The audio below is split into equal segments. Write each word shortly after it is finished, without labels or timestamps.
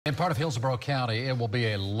In part of Hillsborough County, it will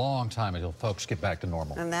be a long time until folks get back to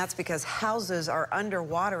normal. And that's because houses are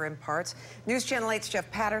underwater in parts. News Channel 8's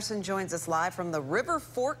Jeff Patterson joins us live from the River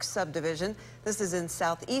Fork subdivision. This is in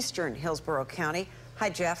southeastern Hillsborough County. Hi,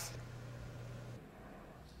 Jeff.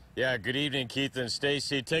 Yeah, good evening, Keith and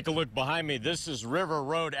Stacy. Take a look behind me. This is River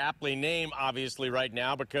Road, aptly named, obviously, right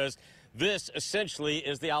now, because this essentially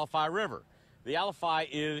is the Alphi River. The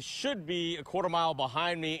Alphi should be a quarter-mile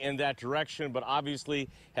behind me in that direction, but obviously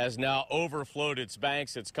has now overflowed its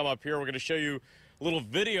banks. It's come up here. We're going to show you a little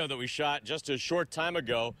video that we shot just a short time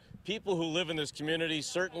ago. People who live in this community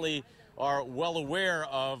certainly are well aware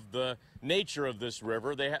of the nature of this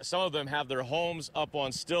river. Some of them have their homes up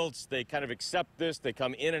on stilts. They kind of accept this. They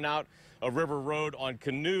come in and out of River Road on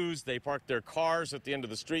canoes. They park their cars at the end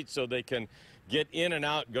of the street so they can get in and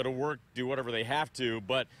out, go to work, do whatever they have to.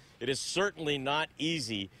 But it is certainly not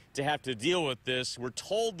easy to have to deal with this. We're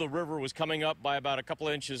told the river was coming up by about a couple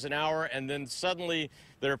of inches an hour, and then suddenly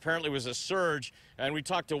there apparently was a surge. And we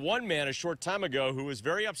talked to one man a short time ago who was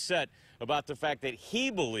very upset about the fact that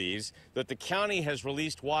he believes that the county has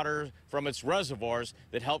released water from its reservoirs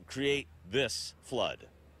that helped create this flood.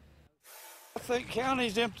 I think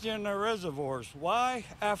county's emptying their reservoirs. Why?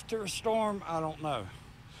 After a storm, I don't know.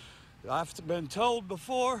 I've been told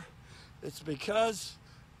before it's because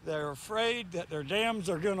they're afraid that their dams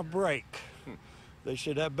are going to break. They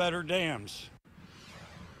should have better dams.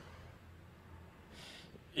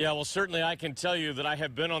 Yeah, well, certainly I can tell you that I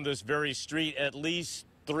have been on this very street at least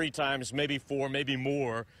 3 times, maybe 4, maybe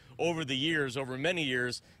more, over the years, over many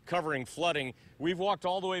years, covering flooding. We've walked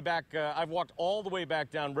all the way back, I've walked all the way back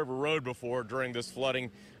down River Road before during this flooding,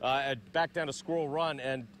 back down to Squirrel Run,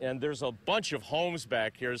 and there's a bunch of homes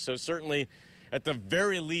back here, so certainly, at the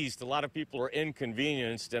very least, a lot of people are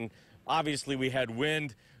inconvenienced, and obviously we had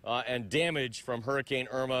wind and damage from Hurricane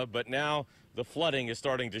Irma, but now the flooding is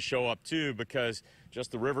starting to show up too because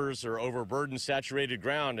just the rivers are overburdened, saturated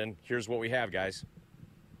ground, and here's what we have, guys.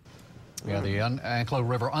 Yeah, the Anclo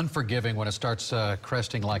River, unforgiving when it starts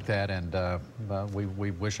cresting like that, and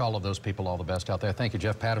we wish all of those people all the best out there. Thank you,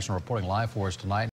 Jeff Patterson, reporting live for us tonight.